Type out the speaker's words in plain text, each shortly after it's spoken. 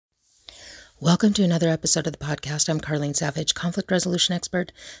Welcome to another episode of the podcast. I'm Carlene Savage, conflict resolution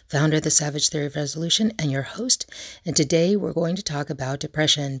expert, founder of the Savage Theory of Resolution, and your host. And today we're going to talk about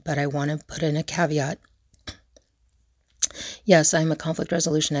depression, but I want to put in a caveat. Yes, I'm a conflict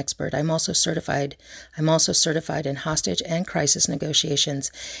resolution expert. I'm also certified in hostage and crisis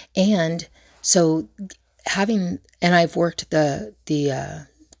negotiations. And so I've worked the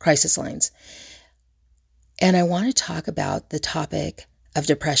crisis lines. And I want to talk about the topic of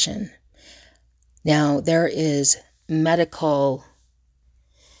depression. Now, there is medical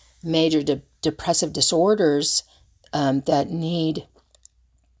major depressive disorders that need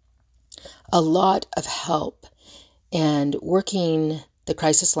a lot of help. And working the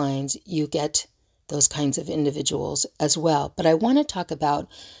crisis lines, you get those kinds of individuals as well. But I want to talk about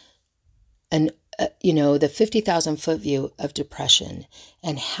the 50,000-foot view of depression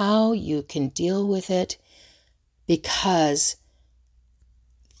and how you can deal with it, because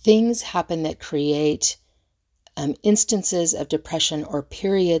things happen that create instances of depression or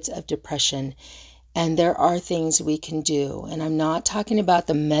periods of depression, and there are things we can do. And I'm not talking about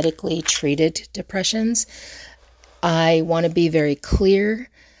the medically treated depressions. I want to be very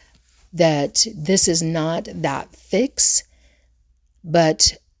clear that this is not that fix,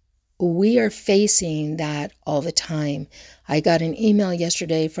 but we are facing that all the time. I got an email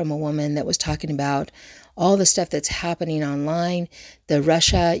yesterday from a woman that was talking about all the stuff that's happening online, the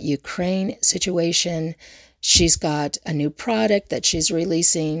Russia-Ukraine situation. She's got a new product that she's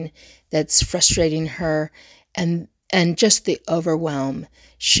releasing that's frustrating her, and just the overwhelm.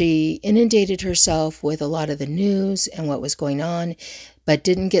 She inundated herself with a lot of the news and what was going on, but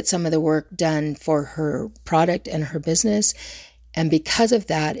didn't get some of the work done for her product and her business. And because of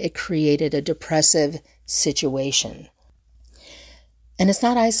that, it created a depressive situation. And it's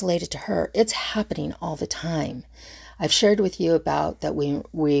not isolated to her. It's happening all the time. I've shared with you about that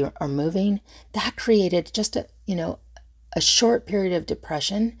we are moving. That created just a short period of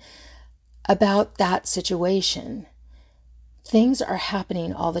depression about that situation. Things are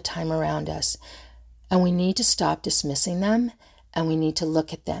happening all the time around us, and we need to stop dismissing them, and we need to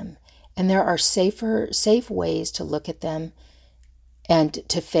look at them. And there are safe ways to look at them and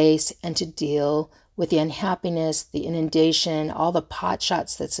to face and to deal with the unhappiness, the inundation, all the pot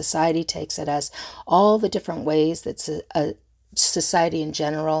shots that society takes at us, all the different ways that society in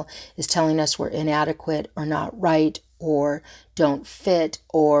general is telling us we're inadequate or not right or don't fit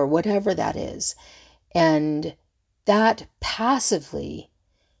or whatever that is. And that passively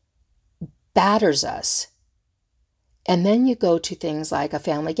batters us. And then you go to things like a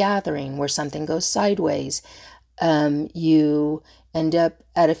family gathering where something goes sideways. You end up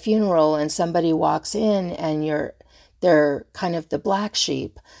at a funeral and somebody walks in and they're kind of the black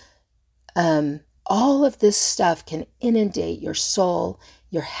sheep. All of this stuff can inundate your soul,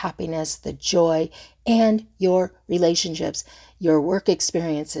 your happiness, the joy, and your relationships, your work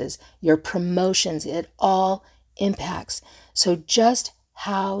experiences, your promotions. It all impacts. So just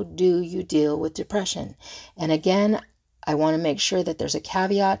how do you deal with depression? And again, I want to make sure that there's a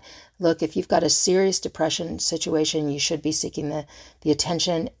caveat. Look, if you've got a serious depression situation, you should be seeking the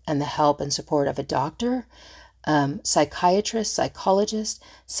attention and the help and support of a doctor, psychiatrist, psychologist,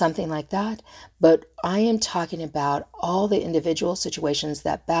 something like that. But I am talking about all the individual situations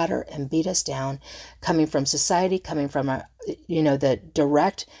that batter and beat us down, coming from society, coming from the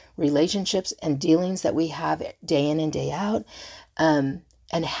direct relationships and dealings that we have day in and day out,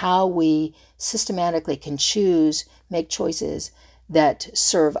 and how we systematically can make choices that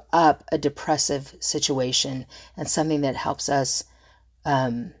serve up a depressive situation and something that helps us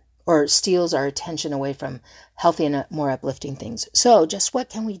or steals our attention away from healthy and more uplifting things. So just what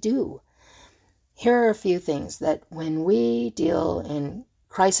can we do? Here are a few things that when we deal in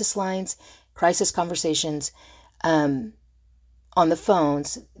crisis lines, crisis conversations, on the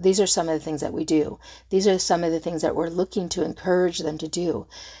phones, these are some of the things that we do. These are some of the things that we're looking to encourage them to do,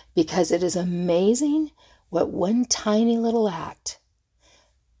 because it is amazing what one tiny little act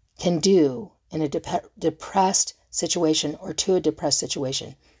can do in a depressed situation or to a depressed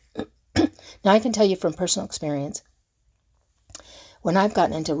situation. Now, I can tell you from personal experience, when I've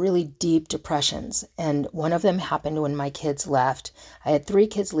gotten into really deep depressions, and one of them happened when my kids left. I had 3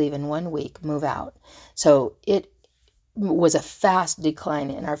 kids leave in 1 week, move out. So it was a fast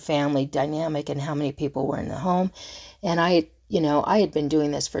decline in our family dynamic and how many people were in the home. And I had been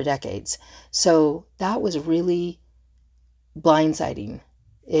doing this for decades. So that was really blindsiding.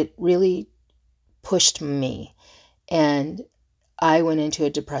 It really pushed me. And I went into a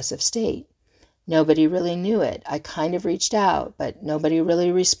depressive state. Nobody really knew it. I kind of reached out, but nobody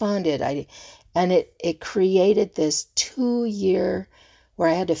really responded. And it created this 2-year where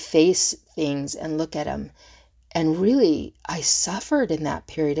I had to face things and look at them. And really, I suffered in that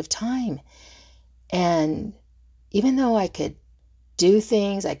period of time. And even though I could do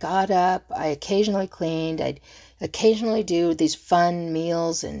things, I got up, I occasionally cleaned, I'd occasionally do these fun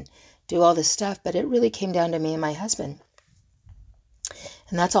meals and do all this stuff, but it really came down to me and my husband.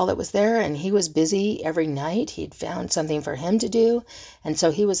 And that's all that was there. And he was busy every night. He'd found something for him to do. And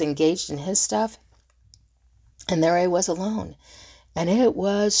so he was engaged in his stuff. And there I was alone. And it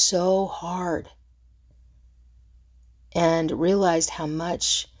was so hard. And realized how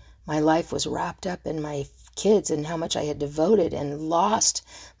much my life was wrapped up in my kids and how much I had devoted and lost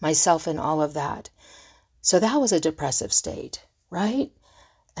myself in all of that. So that was a depressive state, right?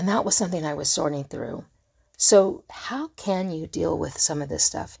 And that was something I was sorting through. So how can you deal with some of this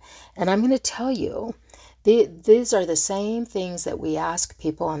stuff? And I'm going to tell you, these are the same things that we ask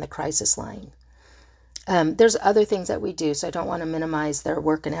people on the crisis line. There's other things that we do, so I don't want to minimize their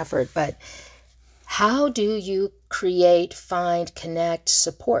work and effort, but how do you create, find, connect,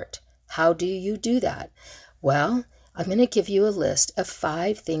 support? How do you do that? Well, I'm going to give you a list of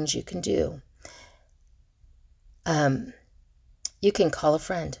 5 things you can do. You can call a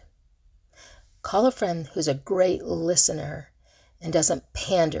friend. Call a friend who's a great listener and doesn't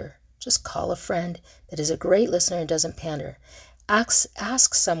pander. Just call a friend that is a great listener and doesn't pander.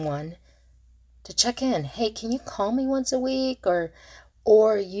 Ask someone to check in. Hey, can you call me once a week?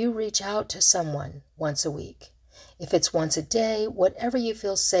 Or you reach out to someone once a week. If it's once a day, whatever you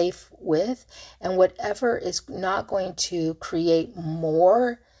feel safe with and whatever is not going to create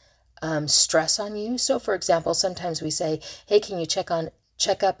more stress on you. So for example, sometimes we say, hey, can you check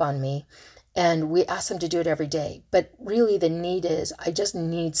up on me? And we ask them to do it every day. But really the need is, I just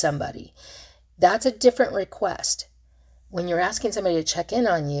need somebody. That's a different request. When you're asking somebody to check in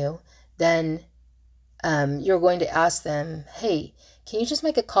on you, then you're going to ask them, hey, can you just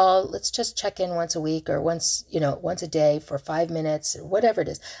make a call? Let's just check in once a week or once a day for 5 minutes or whatever it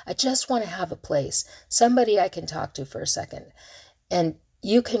is. I just want to have a place, somebody I can talk to for a second. And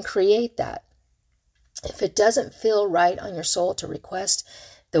you can create that. If it doesn't feel right on your soul to request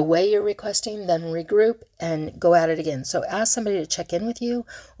the way you're requesting, then regroup and go at it again. So ask somebody to check in with you,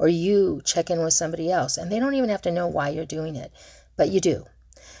 or you check in with somebody else. And they don't even have to know why you're doing it, but you do.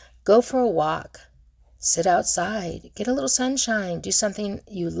 Go for a walk. Sit outside. Get a little sunshine. Do something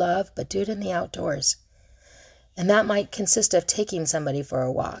you love, but do it in the outdoors. And that might consist of taking somebody for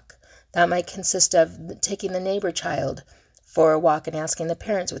a walk. That might consist of taking the neighbor child for a walk and asking the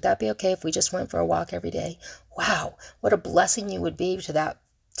parents, would that be okay if we just went for a walk every day? Wow, what a blessing you would be to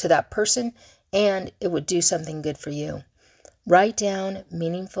that person, and it would do something good for you. Write down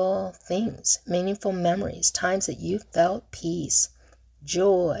meaningful things, meaningful memories, times that you felt peace,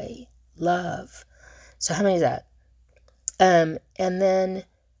 joy, love. So how many is that? And then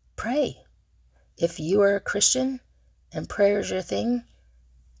pray. If you are a Christian and prayer is your thing,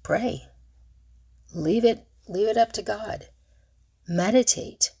 pray. Leave it up to God.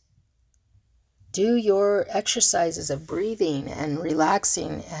 Meditate. Do your exercises of breathing and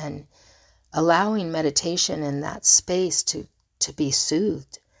relaxing and allowing meditation in that space to be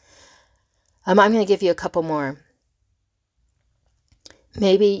soothed. I'm going to give you a couple more.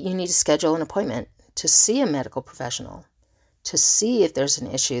 Maybe you need to schedule an appointment to see a medical professional, to see if there's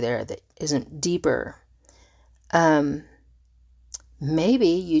an issue there that isn't deeper. Maybe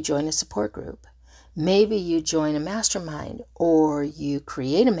you join a support group. Maybe you join a mastermind, or you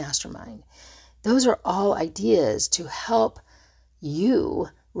create a mastermind. Those are all ideas to help you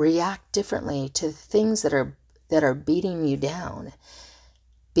react differently to things that are beating you down.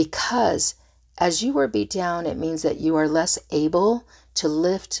 Because as you are beat down, it means that you are less able to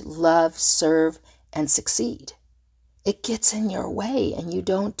lift, love, serve, and succeed. It gets in your way, and you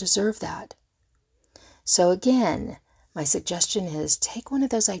don't deserve that. So again, my suggestion is take one of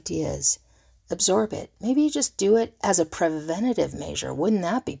those ideas, absorb it. Maybe you just do it as a preventative measure. Wouldn't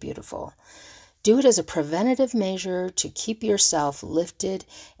that be beautiful? Do it as a preventative measure to keep yourself lifted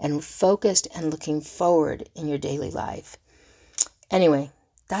and focused and looking forward in your daily life. Anyway,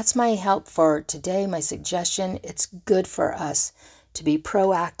 that's my help for today, my suggestion. It's good for us to be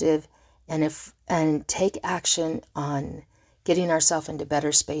proactive and take action on getting ourselves into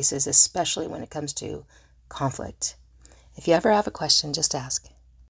better spaces, especially when it comes to conflict. If you ever have a question, just ask.